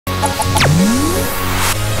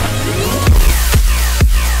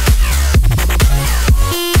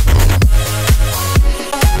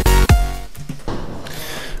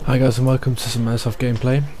Hi guys and welcome to some Airsoft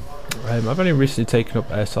gameplay. I've only recently taken up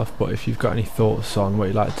Airsoft, but if you've got any thoughts on what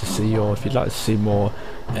you'd like to see, or if you'd like to see more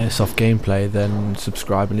Airsoft gameplay, then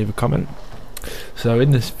subscribe and leave a comment. So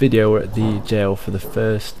in this video we're at the jail for their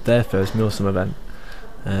first Milsim event.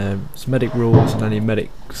 It's medic rules and only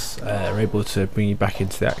medics are able to bring you back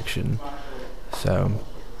into the action. So I'm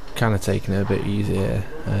kind of taking it a bit easy here.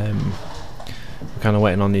 We're kind of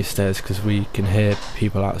waiting on these stairs because we can hear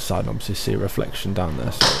people outside and obviously see a reflection down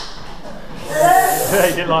there. So. You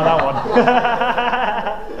didn't like that one.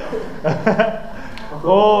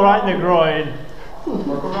 Oh, right in the groin.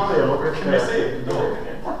 Can you see?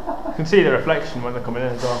 You can see the reflection when they're coming in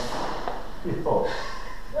as well.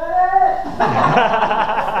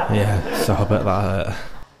 Yeah, so I bet that hurt.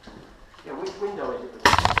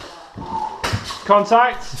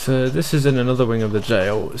 Contact! So this is in another wing of the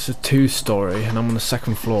jail. It's a 2-story and I'm on the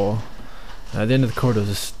 2nd floor. At the end of the corridor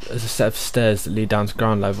there's a set of stairs that lead down to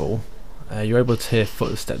ground level. You're able to hear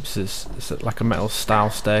footsteps. It's like a metal style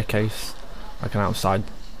staircase, like an outside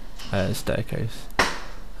staircase.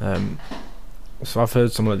 So I've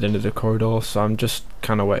heard someone at the end of the corridor, so I'm just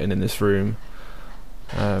kind of waiting in this room.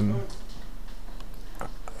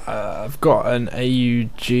 I've got an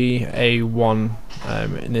AUG A1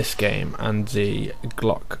 in this game and the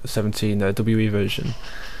Glock 17, the WE version.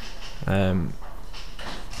 I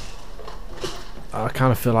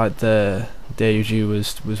kind of feel like the AUG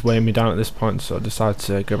was weighing me down at this point, so I decided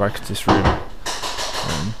to go back to this room,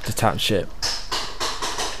 detach it,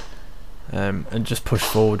 and just push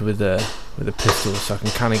forward with the pistol, so I can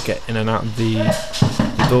kind of get in and out of the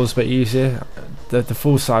doors a bit easier. The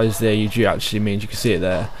full size the AUG actually means, you can see it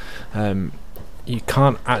there, you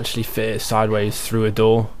can't actually fit it sideways through a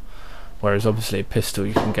door, whereas obviously a pistol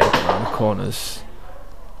you can get it around the corners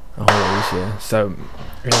a whole lot easier. So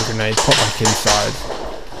grenade, pop back inside,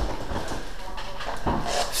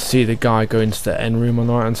 see the guy go into the end room on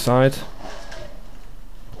the right hand side,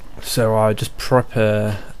 so I just prep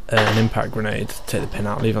an impact grenade, take the pin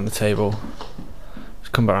out, leave it on the table,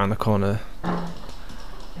 just come back around the corner.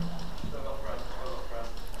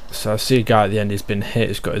 So I see a guy at the end, he's been hit,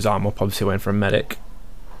 he's got his arm up, obviously waiting for a medic.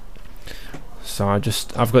 So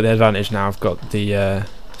I've got the advantage now, I've got the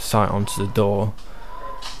sight onto the door.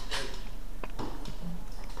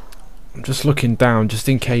 I'm just looking down, just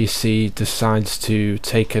in case he decides to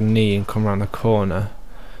take a knee and come around the corner.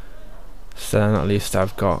 So then at least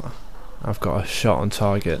I've got a shot on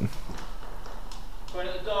target.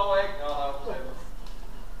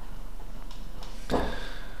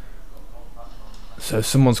 So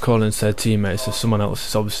someone's calling to their teammates, so someone else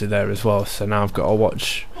is obviously there as well. So now I've got to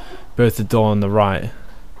watch both the door on the right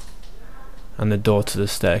and the door to the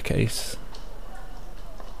staircase.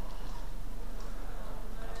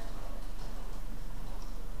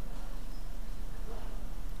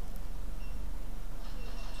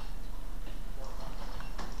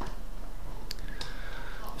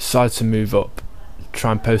 Decided to move up,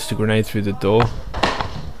 try and post a grenade through the door,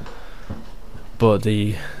 but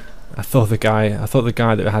I thought the guy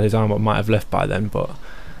that had his arm up might have left by then, but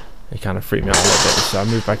he kind of freaked me out a little bit, so I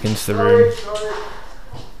moved back into the room.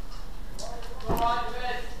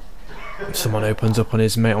 Someone opens up on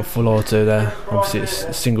his mate on full auto there. Obviously it's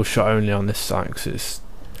a single shot only on this site because it's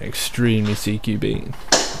extremely CQB.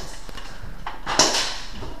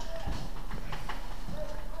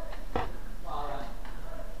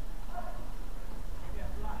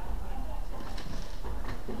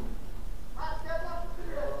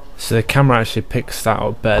 So the camera actually picks that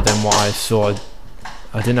up better than what I saw.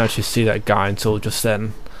 I didn't actually see that guy until just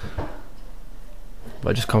then,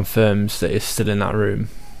 but it just confirms that he's still in that room.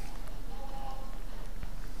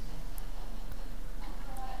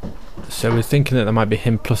 So we're thinking that there might be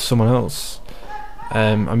him plus someone else.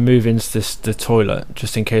 I'm moving into the toilet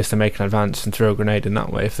just in case they make an advance and throw a grenade in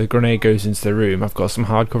that way. If the grenade goes into the room, I've got some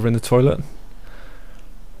hardcover in the toilet.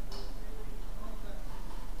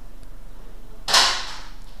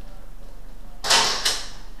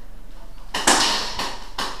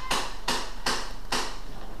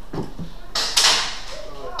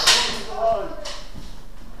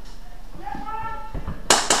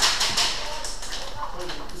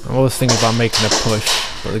 I was thinking about making a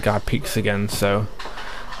push, but the guy peeks again, so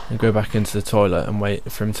I go back into the toilet and wait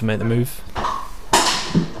for him to make the move.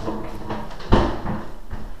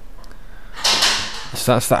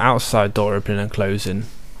 So that's the outside door opening and closing.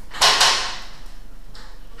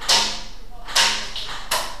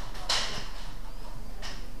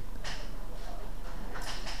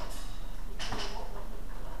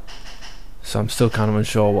 So I'm still kind of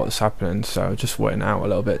unsure what's happening, so just waiting out a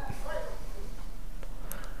little bit.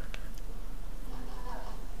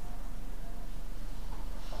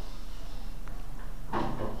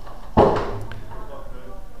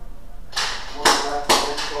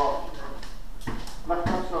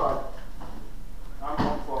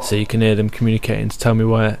 so you can hear them communicating to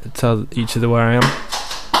tell each other where I am.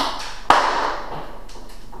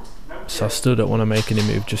 So I still don't want to make any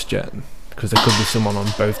move just yet, because there could be someone on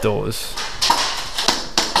both doors.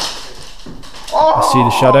 I see the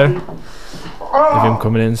shadow of him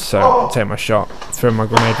coming in, so I take my shot, throw my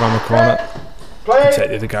grenade around the corner, and take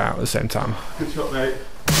the other guy out at the same time. Good shot, mate.